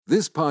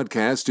This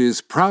podcast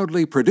is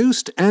proudly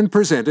produced and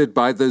presented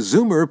by the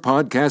Zoomer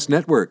Podcast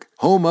Network,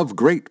 home of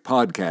great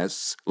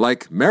podcasts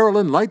like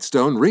Marilyn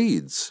Lightstone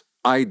Reads,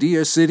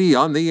 Idea City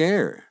on the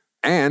Air,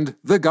 and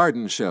The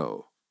Garden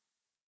Show.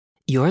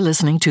 You're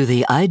listening to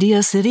the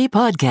Idea City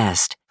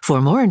podcast.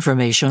 For more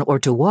information or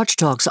to watch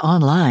talks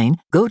online,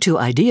 go to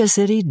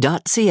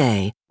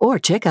ideacity.ca or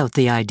check out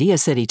the Idea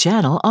City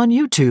channel on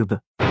YouTube.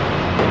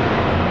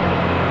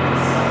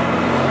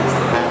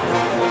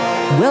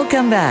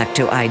 Welcome back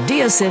to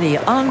Idea City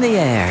on the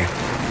Air.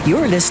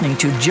 You're listening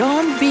to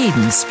John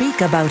Beeden speak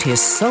about his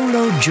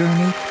solo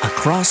journey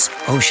across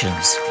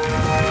oceans.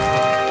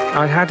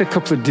 I had a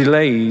couple of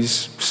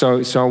delays,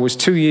 so I was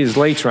 2 years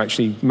later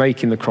actually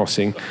making the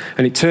crossing,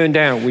 and it turned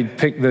out we'd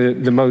picked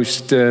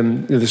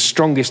the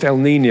strongest El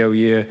Nino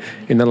year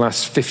in the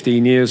last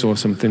 15 years or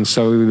something,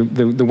 so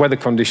the weather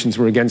conditions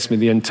were against me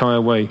the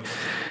entire way.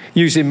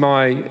 Using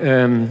my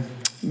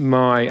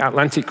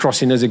Atlantic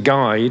crossing as a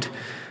guide,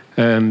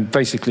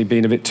 basically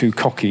being a bit too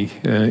cocky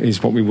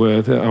is what we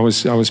were. I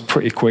was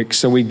pretty quick,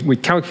 so we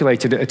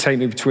calculated it to take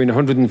me between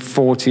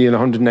 140 and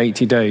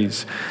 180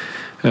 days.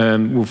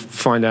 We'll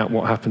find out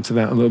what happened to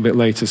that a little bit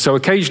later. So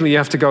occasionally you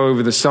have to go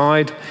over the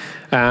side,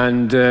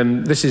 and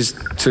this is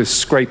to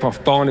scrape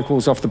off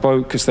barnacles off the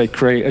boat because they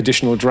create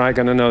additional drag.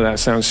 And I know that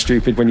sounds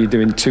stupid when you're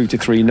doing 2 to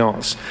 3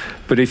 knots,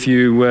 but if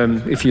you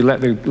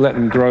let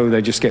them grow,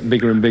 they just get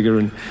bigger and bigger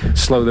and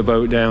slow the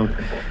boat down.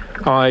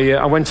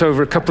 I went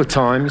over a couple of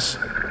times,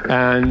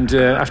 and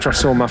after I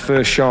saw my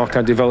first shark,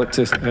 I developed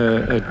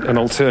an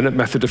alternate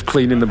method of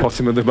cleaning the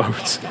bottom of the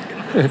boat.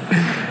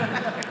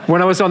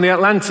 When I was on the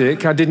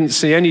Atlantic, I didn't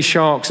see any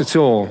sharks at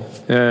all.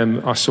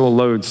 I saw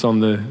loads on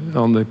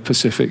the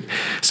Pacific.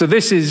 So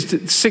this is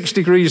 6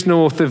 degrees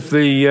north of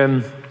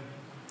the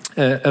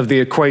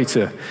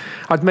equator.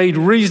 I'd made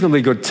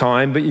reasonably good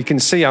time, but you can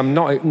see I'm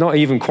not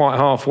even quite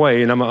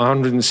halfway, and I'm at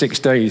 106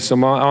 days. So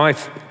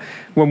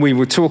when we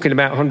were talking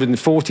about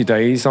 140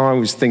 days, I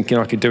was thinking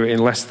I could do it in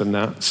less than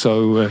that.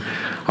 So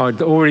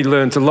I'd already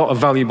learned a lot of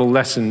valuable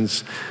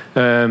lessons.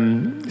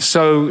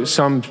 So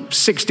I'm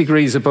 6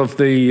 degrees above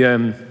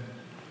the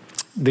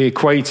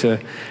equator,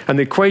 and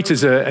the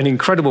equator's an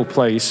incredible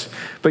place,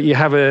 but you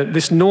have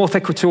this north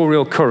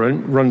equatorial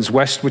current runs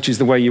west, which is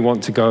the way you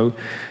want to go.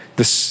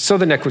 The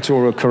southern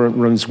equatorial current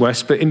runs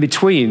west, but in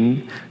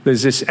between,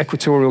 there's this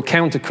equatorial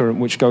countercurrent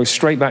which goes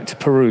straight back to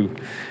Peru.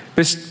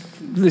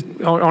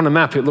 On a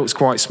map, it looks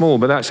quite small,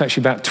 but that's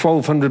actually about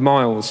 1,200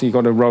 miles you've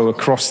got to row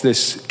across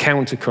this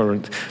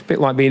countercurrent. A bit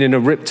like being in a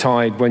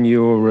riptide when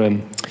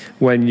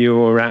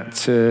you're at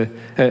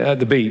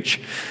the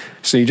beach.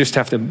 So you just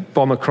have to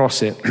bomb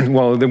across it.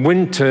 Well, the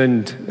wind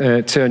turned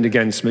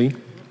against me,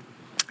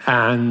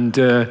 and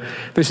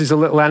this is a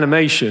little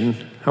animation.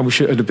 I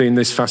wish it had been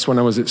this fast when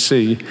I was at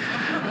sea.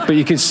 But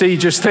you can see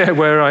just there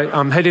where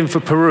I'm heading for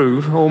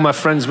Peru. All my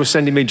friends were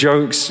sending me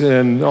jokes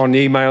on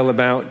email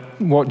about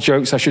what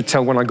jokes I should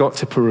tell when I got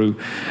to Peru.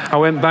 I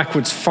went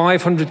backwards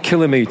 500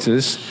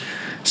 kilometers.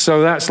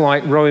 So that's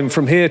like rowing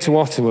from here to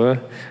Ottawa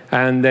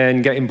and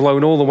then getting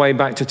blown all the way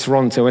back to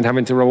Toronto and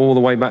having to row all the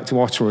way back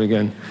to Ottawa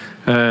again.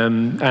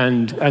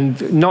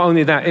 And not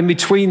only that, in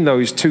between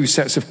those two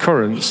sets of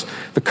currents,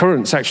 the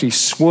currents actually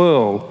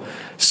swirl.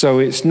 So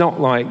it's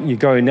not like you're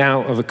going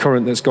out of a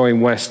current that's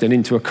going west and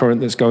into a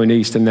current that's going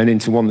east and then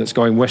into one that's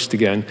going west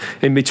again.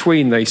 In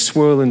between, they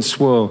swirl and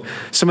swirl.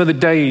 Some of the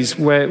days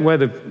where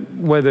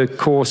the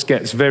course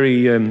gets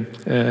very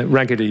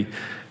raggedy,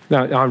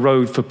 I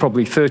rode for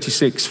probably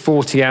 36,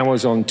 40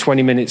 hours on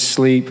 20 minutes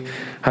sleep.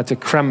 Had to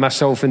cram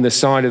myself in the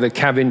side of the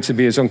cabin to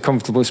be as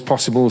uncomfortable as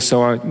possible.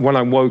 So when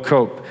I woke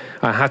up,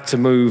 I had to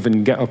move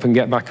and get up and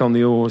get back on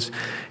the oars.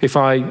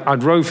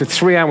 I'd row for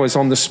 3 hours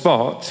on the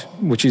spot,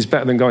 which is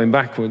better than going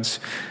backwards,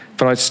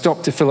 but I'd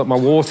stop to fill up my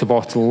water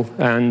bottle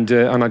and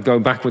I'd go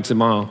backwards a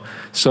mile.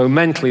 So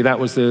mentally, that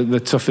was the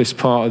toughest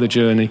part of the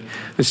journey.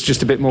 This is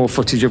just a bit more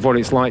footage of what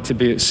it's like to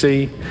be at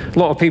sea. A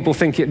lot of people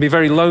think it'd be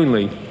very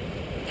lonely.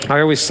 I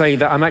always say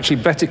that I'm actually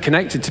better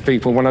connected to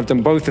people when I've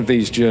done both of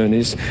these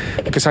journeys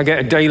because I get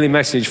a daily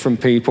message from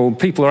people.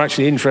 People are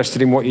actually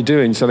interested in what you're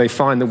doing, so they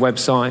find the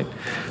website.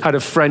 I had a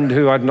friend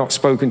who I'd not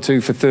spoken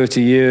to for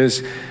 30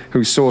 years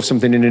who saw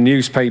something in a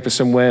newspaper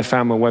somewhere,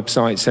 found my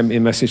website, sent me a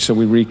message, so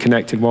we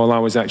reconnected while I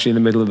was actually in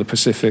the middle of the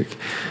Pacific.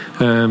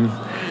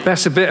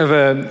 That's a bit of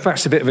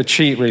a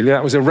cheat, really.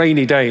 That was a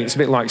rainy day. It's a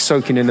bit like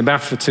soaking in the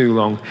bath for too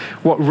long.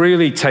 What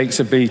really takes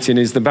a beating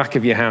is the back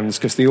of your hands,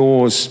 because the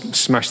oars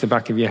smash the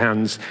back of your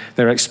hands.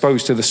 They're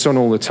exposed to the sun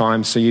all the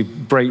time, so you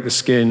break the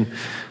skin.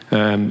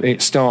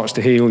 It starts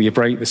to heal. You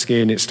break the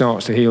skin. It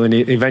starts to heal, and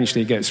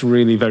eventually it gets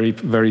really very,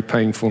 very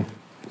painful.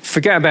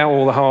 Forget about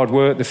all the hard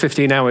work, the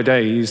 15-hour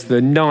days,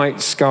 the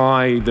night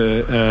sky,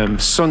 the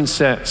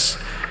sunsets,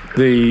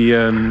 the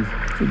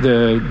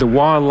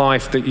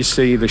wildlife that you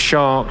see, the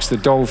sharks, the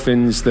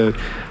dolphins, the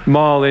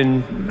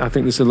marlin. I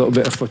think there's a little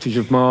bit of footage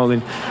of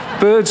marlin.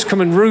 Birds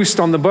come and roost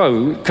on the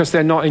boat because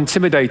they're not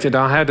intimidated.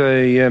 I had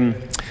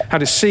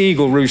Had a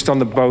seagull roost on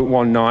the boat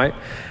one night,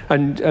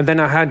 and then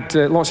I had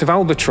lots of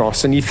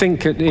albatross. And you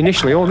think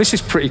initially, oh, this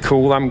is pretty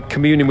cool, I'm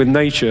communing with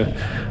nature,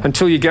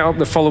 until you get up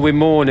the following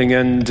morning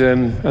and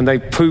they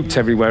pooped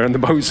everywhere and the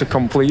boat's a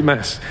complete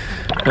mess.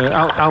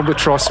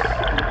 Albatross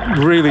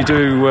really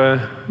do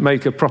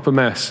make a proper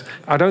mess.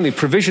 I'd only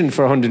provisioned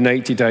for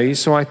 180 days,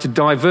 so I had to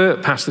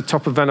divert past the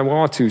top of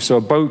Vanuatu so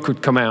a boat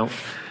could come out,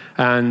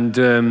 and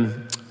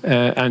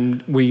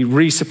we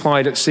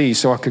resupplied at sea,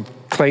 so I could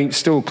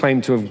still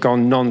claim to have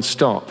gone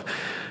non-stop.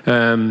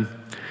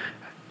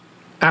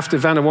 After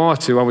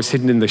Vanuatu, I was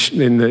hidden in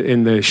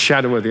the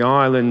shadow of the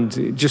island.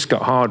 It just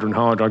got harder and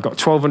harder. I got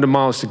 1,200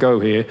 miles to go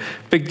here.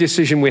 Big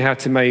decision we had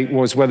to make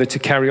was whether to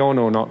carry on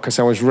or not, because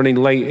I was running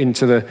late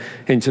into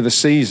the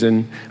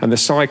season, and the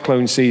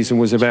cyclone season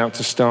was about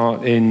to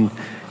start in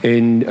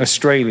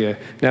Australia.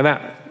 Now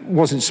that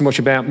wasn't so much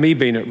about me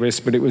being at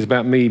risk, but it was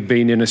about me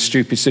being in a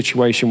stupid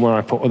situation where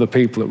I put other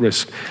people at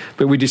risk.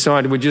 But we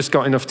decided we just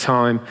got enough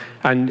time,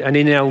 and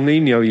in El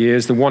Nino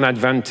years, the one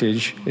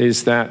advantage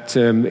is that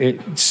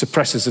it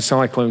suppresses the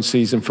cyclone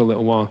season for a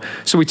little while.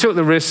 So we took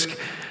the risk,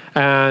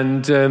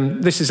 and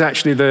this is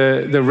actually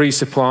the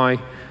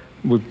resupply.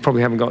 We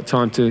probably haven't got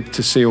time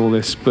to see all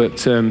this, but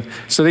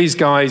so these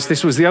guys,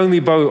 this was the only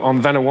boat on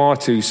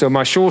Vanuatu, so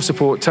my shore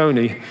support,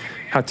 Tony,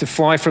 had to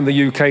fly from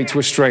the UK to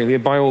Australia,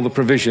 buy all the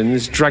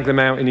provisions, drag them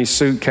out in his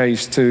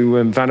suitcase to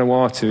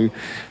Vanuatu,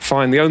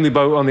 find the only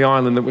boat on the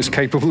island that was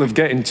capable of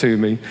getting to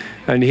me,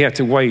 and he had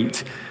to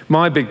wait.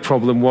 My big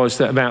problem was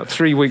that about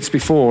 3 weeks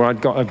before,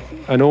 I'd got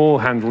an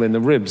oar handle in the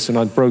ribs, and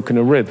I'd broken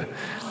a rib,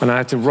 and I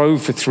had to row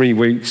for 3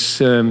 weeks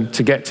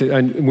to get to,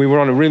 and we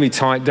were on a really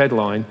tight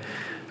deadline,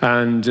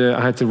 and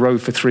I had to row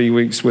for 3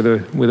 weeks with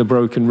a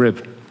broken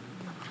rib,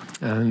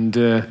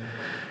 and.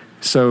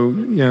 So,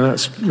 yeah,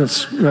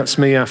 that's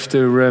me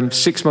after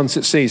 6 months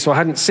at sea. So I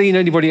hadn't seen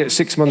anybody at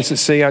 6 months at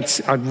sea.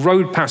 I'd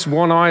rowed past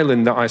one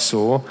island that I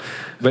saw,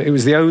 but it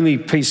was the only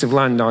piece of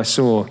land I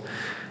saw.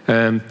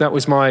 That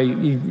was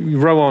you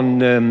row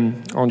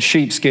on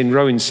sheepskin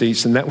rowing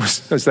seats, and that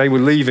was, as they were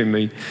leaving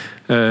me,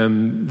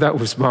 that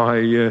was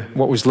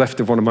what was left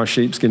of one of my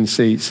sheepskin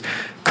seats.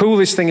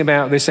 Coolest thing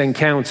about this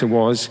encounter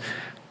was,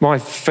 my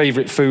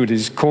favourite food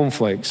is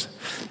cornflakes.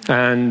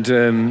 And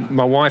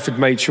my wife had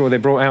made sure they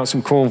brought out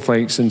some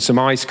cornflakes and some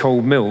ice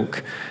cold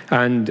milk.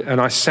 And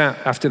I sat,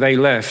 after they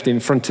left, in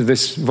front of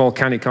this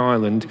volcanic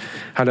island,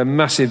 had a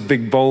massive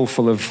big bowl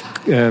full of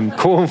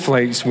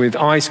cornflakes with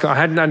ice. I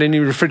hadn't had any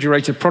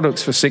refrigerated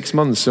products for 6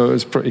 months, so it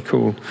was pretty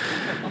cool.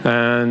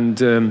 And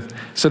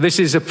so this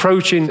is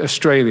approaching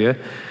Australia.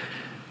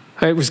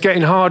 It was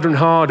getting harder and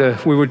harder.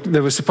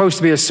 There was supposed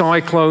to be a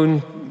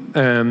cyclone,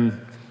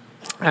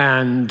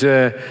 and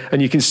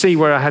you can see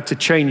where I had to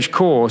change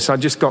course. I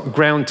just got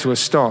ground to a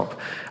stop,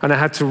 and I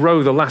had to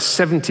row the last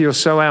 70 or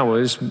so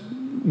hours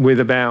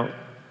with about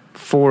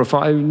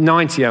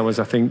 90 hours,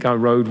 I think, I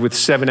rowed with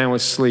 7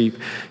 hours sleep.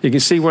 You can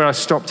see where I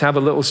stopped to have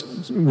a little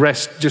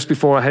rest just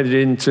before I headed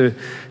into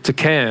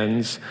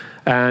Cairns,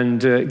 and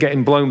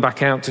getting blown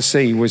back out to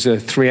sea was a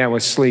 3 hour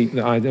sleep.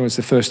 That was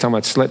the first time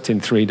I'd slept in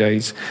 3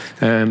 days.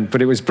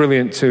 But it was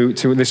brilliant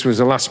this was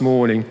the last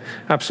morning,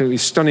 absolutely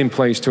stunning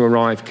place to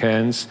arrive,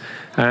 Cairns.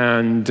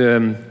 And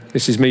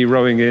this is me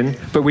rowing in.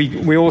 But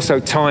we also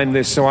timed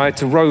this, so I had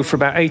to row for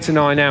about 8 or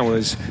 9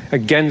 hours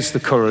against the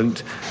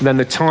current, and then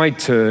the tide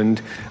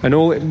turned,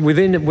 and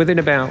within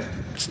about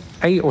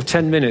 8 or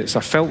 10 minutes,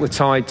 I felt the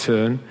tide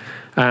turn,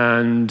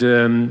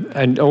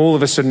 and all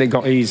of a sudden it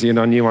got easy, and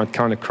I knew I'd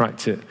kind of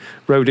cracked it.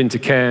 Rowed into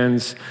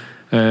Cairns,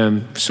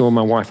 saw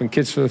my wife and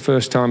kids for the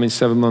first time in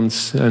 7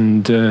 months,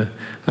 and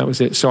that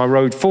was it. So I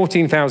rowed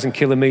 14,000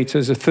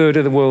 kilometres, a third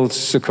of the world's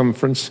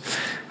circumference.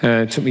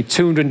 It took me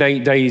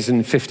 208 days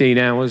and 15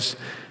 hours.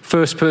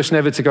 First person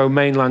ever to go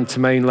mainland to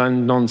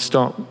mainland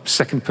non-stop.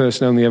 Second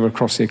person only ever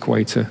across the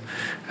equator.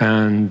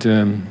 And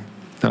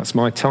that's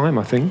my time,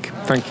 I think.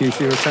 Thank you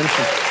for your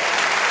attention.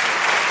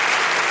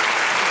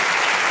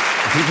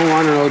 People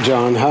want to know,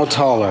 John, how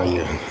tall are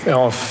you?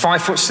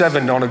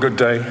 5'7" on a good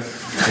day.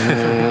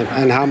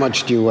 And how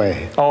much do you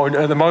weigh? Oh,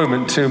 at the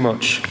moment, too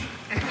much.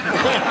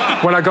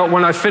 When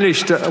I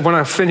finished,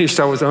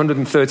 I was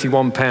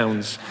 131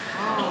 pounds.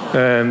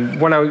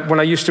 When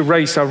I used to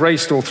race, I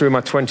raced all through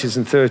my 20s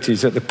and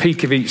 30s. At the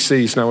peak of each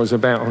season, I was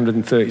about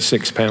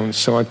 136 pounds.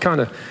 So I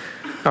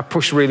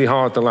pushed really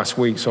hard the last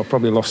week, so I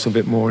probably lost a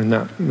bit more in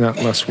that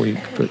last week.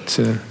 But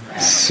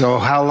so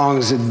how long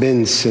has it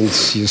been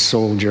since you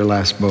sold your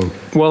last boat?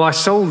 Well, I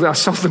sold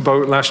the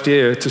boat last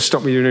year to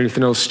stop me doing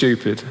anything else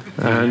stupid,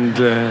 and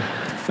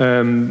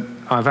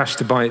I've asked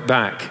to buy it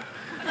back.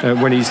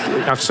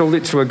 I've sold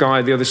it to a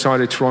guy the other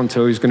side of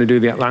Toronto who's going to do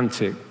the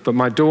Atlantic. But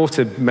my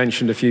daughter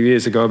mentioned a few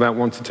years ago about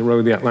wanting to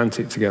row the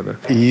Atlantic together.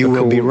 You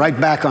will be right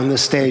back on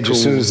this stage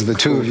as soon as the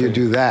two of you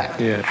do that.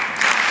 Yeah.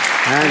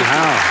 And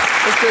how?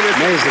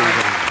 Amazing.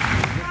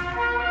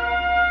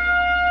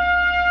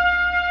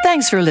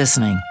 Thanks for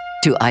listening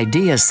to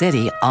Idea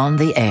City on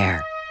the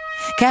Air.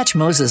 Catch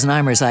Moses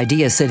Neimer's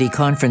Idea City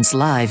Conference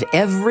live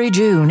every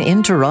June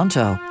in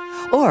Toronto,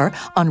 or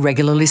on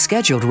regularly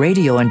scheduled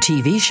radio and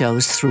TV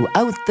shows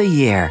throughout the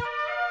year.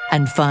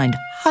 And find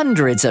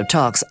hundreds of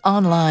talks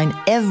online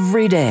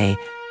every day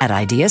at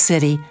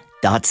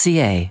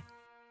ideacity.ca.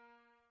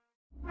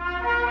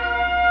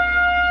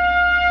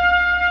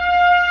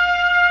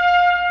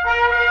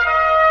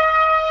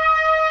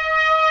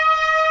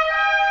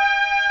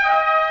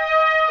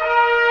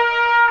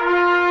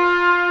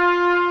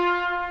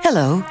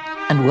 Hello,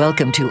 and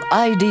welcome to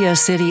Idea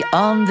City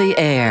on the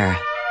Air.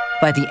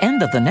 By the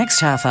end of the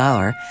next half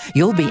hour,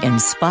 you'll be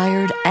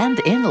inspired and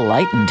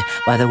enlightened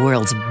by the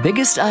world's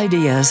biggest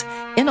ideas,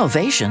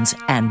 innovations,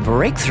 and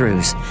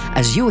breakthroughs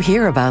as you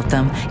hear about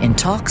them in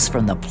talks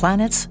from the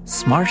planet's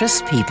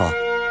smartest people.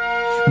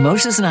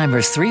 Moses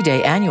Neimer's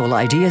 3-day annual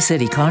Idea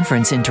City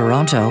conference in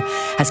Toronto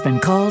has been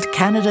called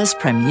Canada's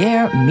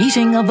premier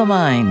meeting of the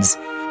minds,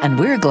 and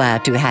we're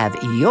glad to have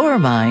your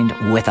mind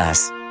with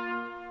us.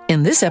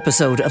 In this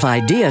episode of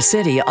Idea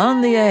City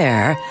on the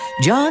Air,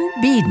 John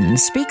Beeden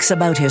speaks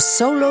about his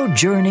solo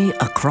journey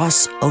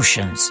across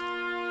oceans.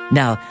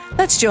 Now,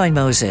 let's join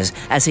Moses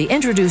as he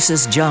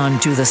introduces John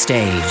to the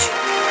stage.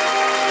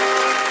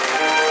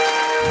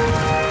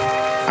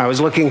 I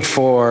was looking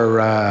for,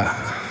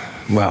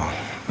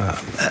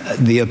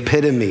 the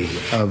epitome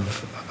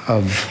of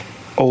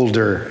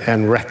older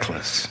and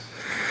reckless.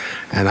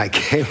 And I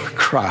came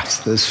across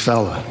this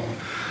fella,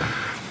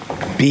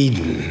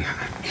 Beeden.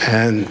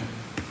 And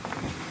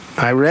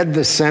I read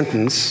the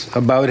sentence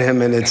about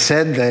him, and it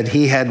said that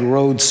he had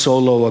rowed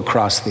solo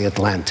across the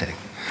Atlantic.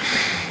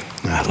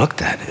 And I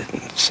looked at it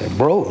and said,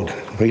 rowed,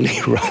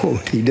 really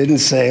rowed. He didn't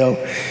sail,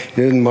 he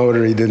didn't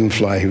motor, he didn't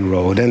fly, he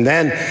rowed. And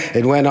then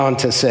it went on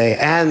to say,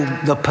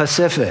 and the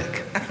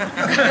Pacific.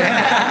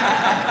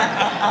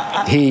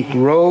 He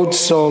rowed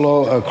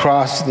solo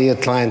across the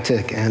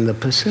Atlantic and the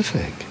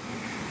Pacific.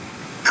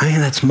 I mean,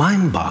 that's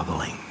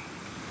mind-boggling.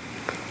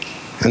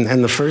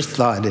 And the first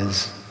thought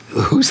is,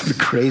 who's the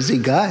crazy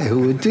guy who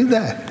would do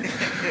that?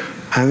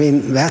 I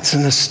mean, that's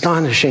an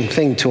astonishing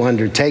thing to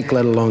undertake,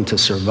 let alone to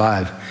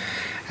survive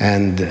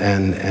and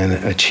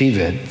achieve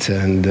it.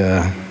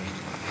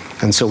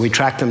 And so we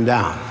tracked him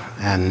down,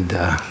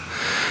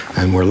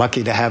 and we're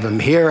lucky to have him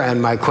here.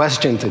 And my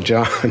question to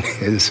John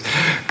is,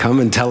 come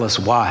and tell us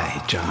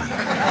why, John.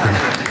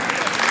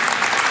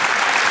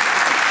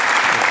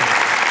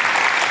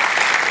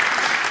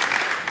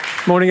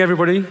 Morning,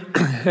 everybody.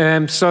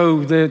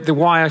 So the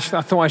why, I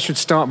thought I should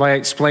start by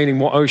explaining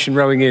what ocean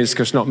rowing is,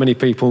 because not many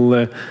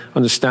people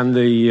understand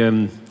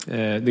the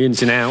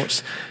ins and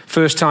outs.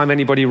 First time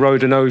anybody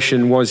rowed an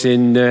ocean was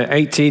in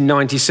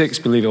 1896,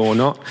 believe it or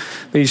not.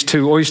 These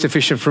two oyster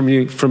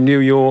fishermen from New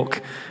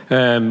York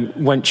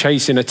went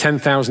chasing a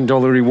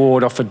 $10,000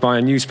 reward offered by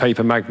a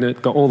newspaper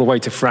magnate, got all the way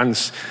to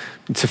France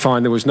to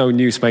find there was no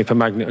newspaper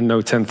magnate and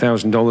no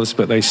 $10,000,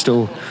 but they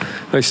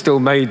still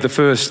made the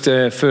first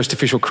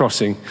official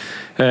crossing.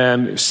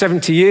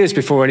 70 years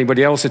before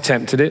anybody else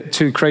attempted it,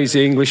 two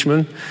crazy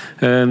Englishmen,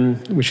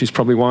 which is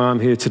probably why I'm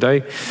here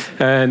today,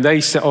 and they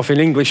set off in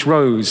English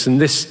rows.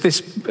 And this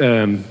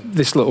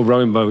little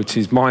rowing boat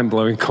is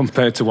mind-blowing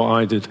compared to what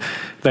I did.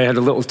 They had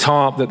a little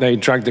tarp that they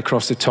dragged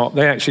across the top.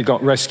 They actually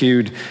got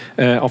rescued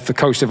off the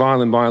coast of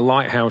Ireland by a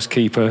lighthouse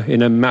keeper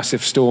in a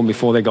massive storm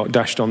before they got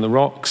dashed on the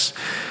rocks.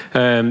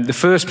 The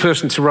first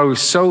person to row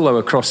solo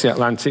across the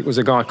Atlantic was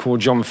a guy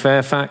called John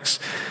Fairfax,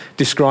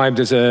 described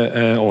as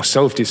or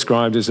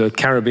self-described as a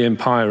Caribbean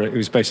pirate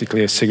who's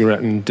basically a cigarette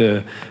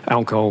and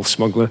alcohol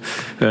smuggler,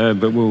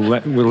 but we'll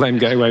let him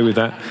get away with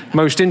that.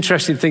 Most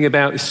interesting thing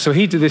about this, so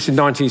he did this in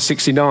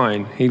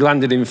 1969. He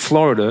landed in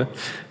Florida,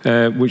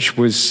 which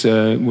was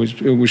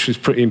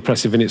pretty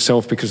impressive in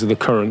itself because of the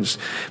currents.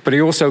 But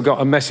he also got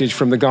a message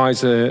from the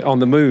guys on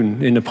the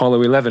moon in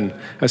Apollo 11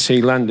 as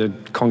he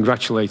landed,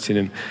 congratulating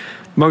him.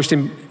 Most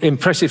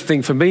impressive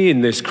thing for me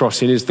in this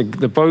crossing is the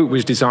boat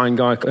was designed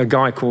by a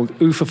guy called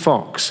Uffa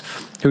Fox,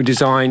 who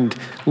designed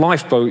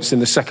lifeboats in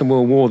the Second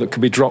World War that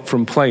could be dropped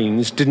from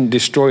planes, didn't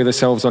destroy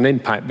themselves on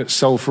impact, but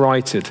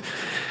self-righted.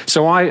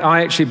 So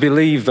I actually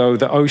believe, though,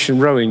 that ocean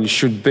rowing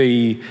should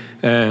be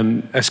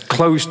as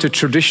close to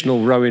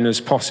traditional rowing as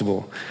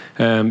possible.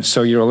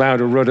 So you're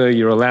allowed a rudder,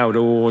 you're allowed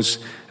oars,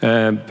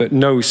 but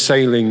no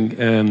sailing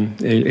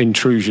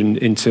intrusion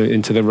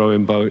into the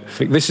rowing boat.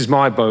 This is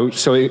my boat,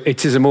 so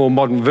it is a more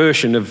modern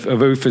version of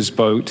Uffa's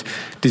boat,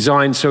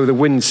 designed so the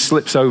wind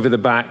slips over the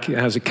back. It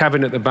has a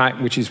cabin at the back,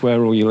 which is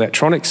where all your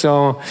electronics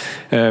are,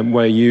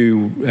 where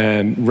you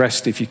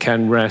rest if you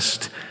can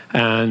rest,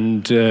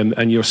 and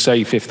you're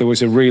safe if there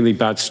was a really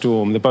bad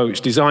storm. The boat's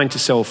designed to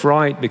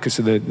self-right because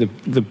of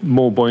the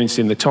more buoyancy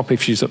in the top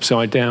if she's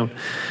upside down.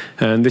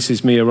 And this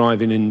is me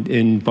arriving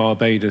in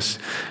Barbados.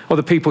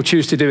 Other people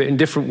choose to do it in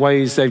different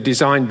ways. They've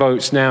designed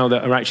boats now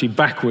that are actually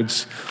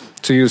backwards.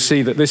 So you'll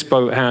see that this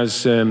boat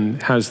has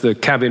the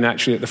cabin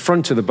actually at the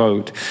front of the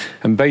boat,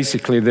 and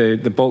basically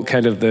the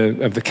bulkhead of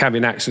the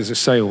cabin acts as a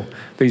sail.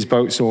 These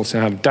boats also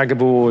have dagger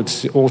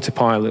boards,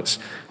 autopilots.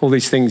 All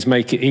these things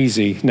make it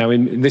easy. Now,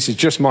 this is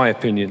just my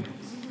opinion.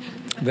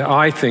 That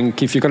I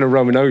think if you're going to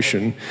row an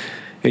ocean,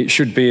 it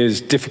should be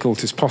as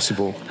difficult as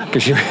possible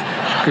because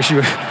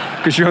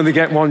because you only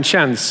get one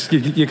chance.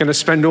 You're going to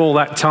spend all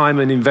that time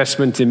and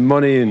investment in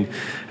money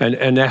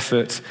and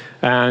effort,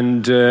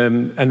 and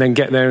then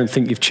get there and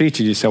think you've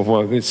cheated yourself.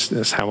 Well,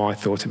 that's how I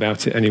thought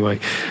about it anyway.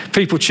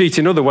 People cheat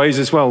in other ways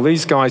as well.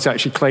 These guys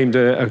actually claimed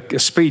a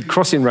speed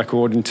crossing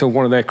record until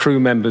one of their crew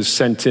members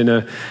sent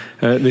in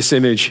this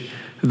image.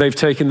 They've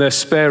taken their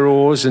spare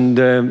oars and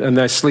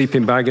their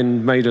sleeping bag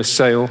and made a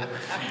sail,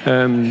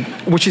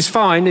 which is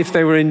fine if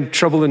they were in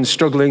trouble and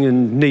struggling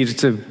and needed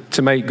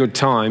to make good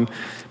time,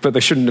 but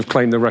they shouldn't have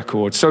claimed the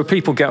record. So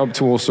people get up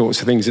to all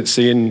sorts of things at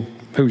sea, and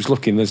who's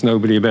looking? There's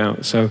nobody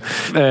about. So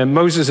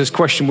Moses'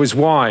 question was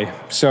why.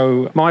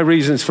 So my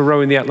reasons for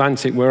rowing the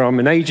Atlantic were I'm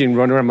an aging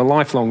runner, I'm a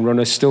lifelong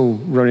runner, still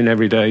running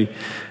every day.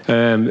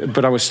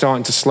 But I was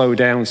starting to slow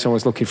down, so I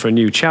was looking for a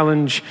new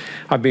challenge.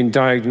 I've been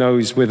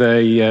diagnosed with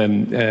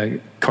a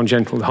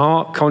congenital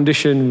heart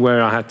condition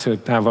where I had to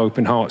have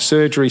open heart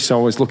surgery, so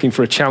I was looking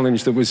for a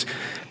challenge that was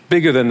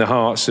bigger than the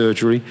heart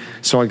surgery,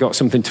 so I got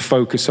something to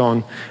focus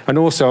on. And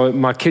also,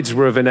 my kids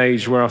were of an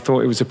age where I thought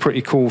it was a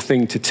pretty cool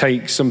thing to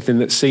take something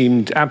that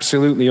seemed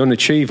absolutely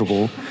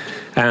unachievable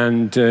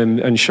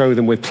and show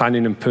them with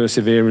planning and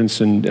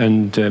perseverance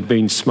and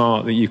being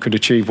smart that you could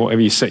achieve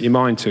whatever you set your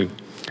mind to.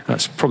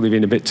 That's probably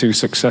been a bit too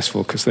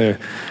successful because they're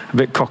a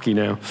bit cocky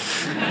now.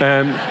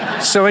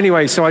 So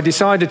I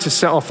decided to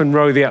set off and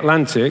row the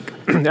Atlantic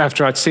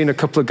after I'd seen a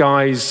couple of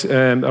guys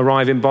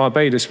arrive in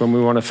Barbados when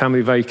we were on a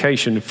family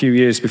vacation a few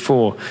years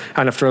before,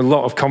 and after a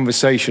lot of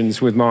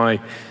conversations with my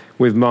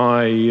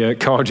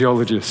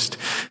cardiologist.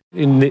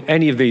 In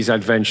any of these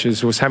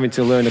adventures was having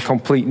to learn a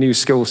complete new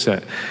skill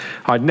set.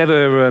 I'd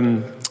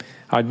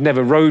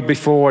never rowed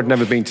before, I'd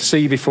never been to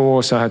sea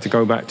before, so I had to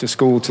go back to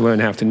school to learn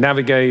how to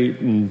navigate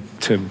and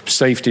to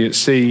safety at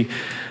sea.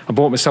 I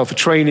bought myself a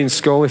training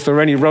school. If there are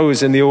any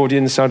rowers in the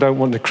audience, I don't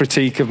want a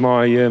critique of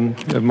my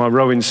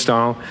rowing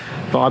style,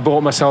 but I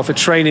bought myself a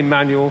training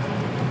manual,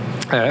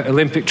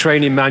 Olympic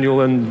training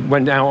manual, and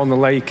went out on the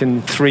lake,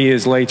 and 3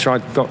 years later I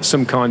got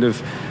some kind of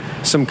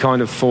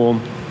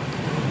form.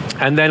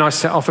 And then I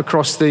set off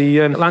across the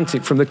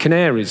Atlantic from the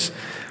Canaries.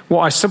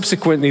 What I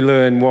subsequently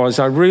learned was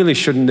I really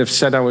shouldn't have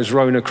said I was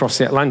rowing across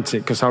the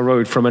Atlantic, because I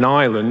rowed from an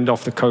island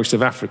off the coast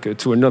of Africa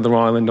to another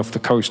island off the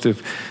coast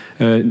of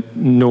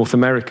North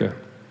America.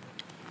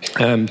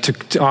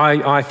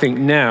 I think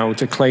now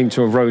to claim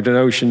to have rowed an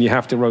ocean, you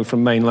have to row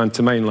from mainland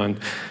to mainland.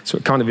 So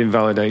it kind of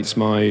invalidates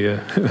my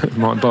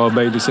my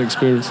Barbados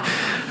experience.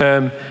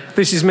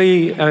 This is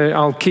me,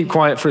 I'll keep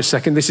quiet for a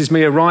second. This is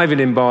me arriving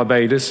in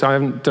Barbados. I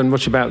haven't done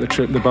much about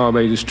the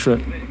Barbados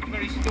trip.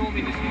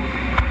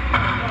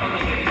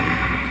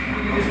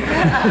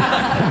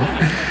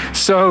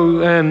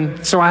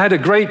 So I had a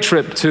great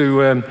trip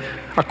to,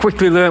 I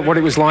quickly learned what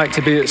it was like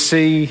to be at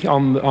sea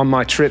on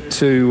my trip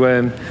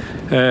to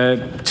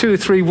 2 or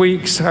 3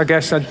 weeks, I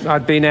guess.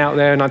 I'd been out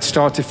there and I'd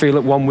start to feel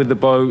at one with the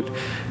boat,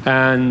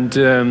 and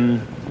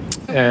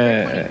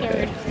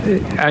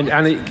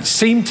it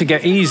seemed to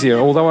get easier.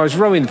 Although I was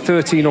rowing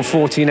 13 or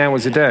 14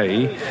 hours a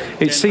day,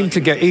 it seemed to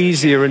get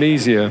easier and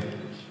easier.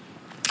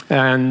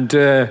 And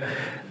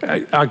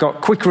I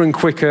got quicker and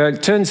quicker.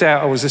 It turns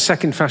out I was the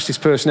second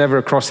fastest person ever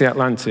across the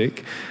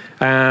Atlantic,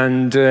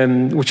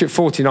 and which at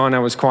 49 I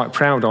was quite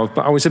proud of.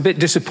 But I was a bit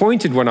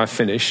disappointed when I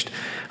finished.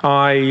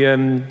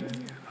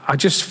 I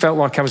just felt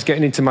like I was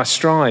getting into my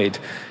stride,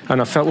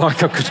 and I felt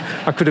like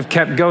I could have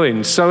kept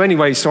going. So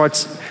anyway,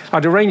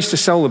 I'd arranged to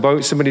sell the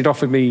boat. Somebody had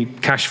offered me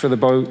cash for the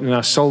boat, and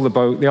I sold the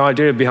boat. The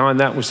idea behind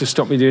that was to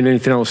stop me doing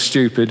anything else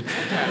stupid.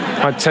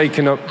 I'd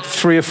taken up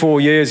 3 or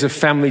 4 years of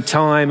family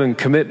time and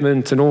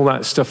commitment and all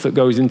that stuff that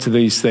goes into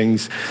these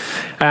things.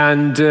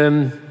 And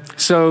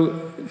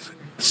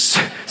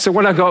so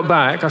when I got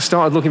back, I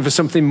started looking for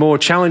something more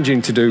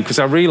challenging to do, because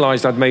I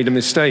realized I'd made a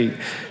mistake.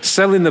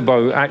 Selling the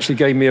boat actually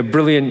gave me a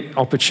brilliant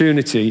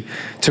opportunity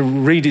to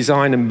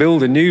redesign and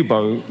build a new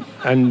boat.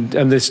 And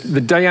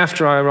the day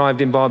after I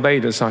arrived in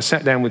Barbados, I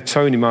sat down with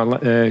Tony,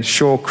 my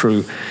shore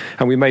crew,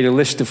 and we made a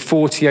list of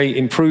 48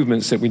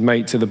 improvements that we'd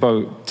make to the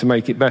boat to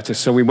make it better.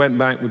 So we went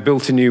back, we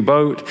built a new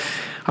boat.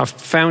 I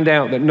found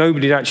out that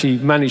nobody had actually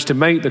managed to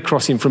make the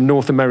crossing from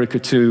North America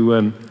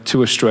to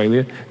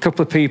Australia. A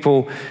couple of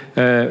people,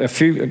 a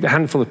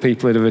handful of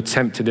people that have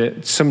attempted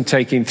it, some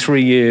taking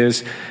 3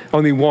 years.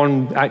 Only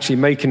one actually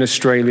making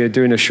Australia,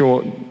 doing a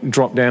short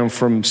drop down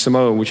from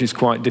Samoa, which is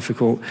quite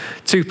difficult.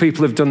 2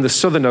 people have done the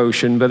Southern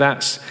Ocean, but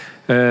that's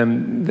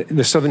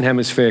the Southern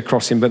Hemisphere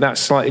crossing, but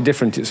that's slightly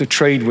different. It's a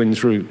trade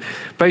winds route.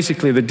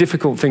 Basically, the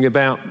difficult thing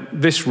about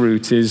this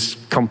route is,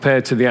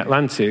 compared to the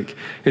Atlantic,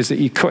 is that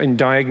you're cutting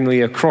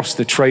diagonally across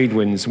the trade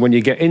winds. When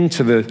you get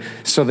into the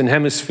Southern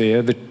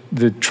Hemisphere,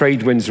 the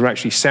trade winds are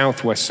actually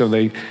southwest, so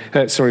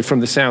from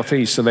the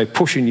southeast, so they're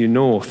pushing you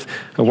north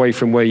away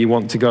from where you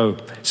want to go.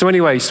 So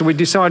anyway, we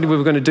decided we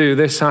were going to do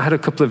this. I had a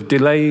couple of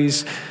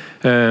delays.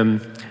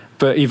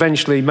 But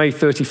eventually, May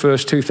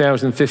 31st,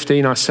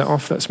 2015, I set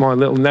off. That's my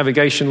little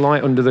navigation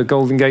light under the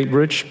Golden Gate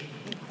Bridge.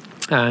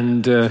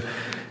 And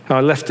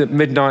I left at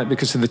midnight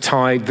because of the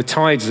tide. The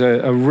tides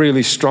are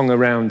really strong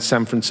around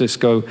San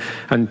Francisco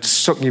and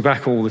suck you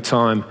back all the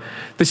time.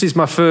 This is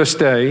my first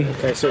day.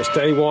 Okay, so it's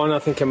day one. I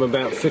think I'm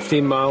about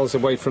 15 miles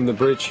away from the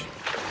bridge.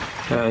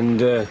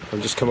 And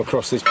I've just come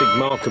across this big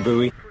marker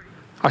buoy.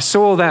 I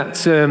saw that,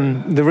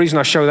 the reason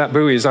I show that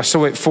buoy is I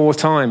saw it 4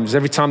 times.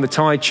 Every time the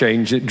tide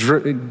changed, it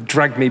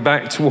dragged me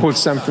back towards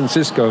San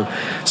Francisco.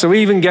 So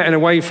even getting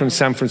away from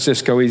San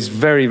Francisco is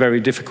very, very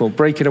difficult.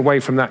 Breaking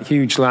away from that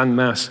huge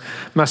landmass,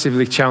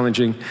 massively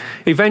challenging.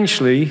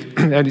 Eventually,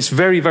 and it's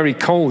very, very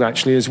cold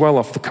actually as well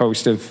off the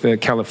coast of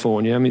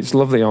California. I mean, it's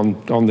lovely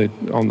on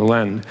the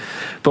land.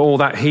 But all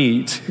that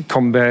heat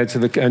compared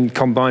to and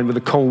combined with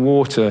the cold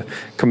water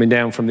coming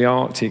down from the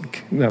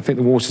Arctic, I think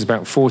the water's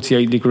about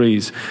 48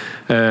 degrees.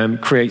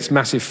 Creates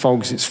massive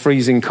fogs. It's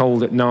freezing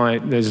cold at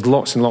night. There's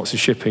lots and lots of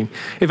shipping.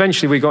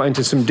 Eventually, we got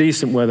into some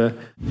decent weather.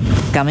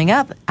 Coming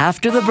up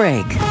after the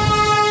break.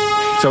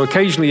 So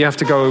occasionally, you have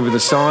to go over the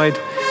side,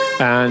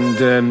 and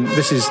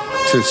this is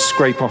to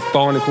scrape off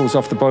barnacles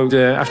off the boat.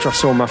 After I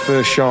saw my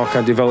first shark,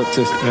 I developed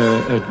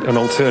an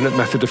alternate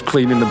method of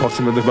cleaning the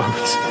bottom of the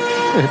boat.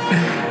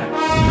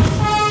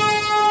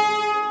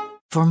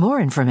 For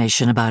more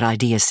information about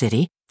Idea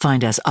City,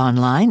 find us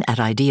online at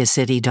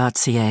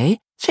ideacity.ca,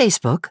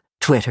 Facebook,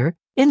 Twitter,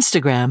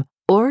 Instagram,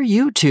 or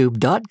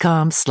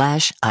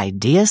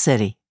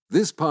youtube.com/IdeaCity.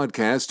 This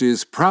podcast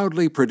is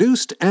proudly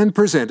produced and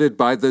presented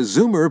by the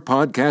Zoomer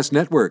Podcast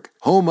Network,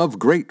 home of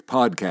great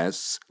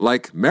podcasts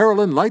like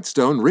Marilyn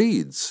Lightstone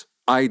Reads,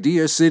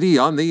 Idea City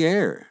on the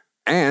Air,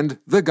 and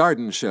The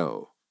Garden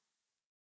Show.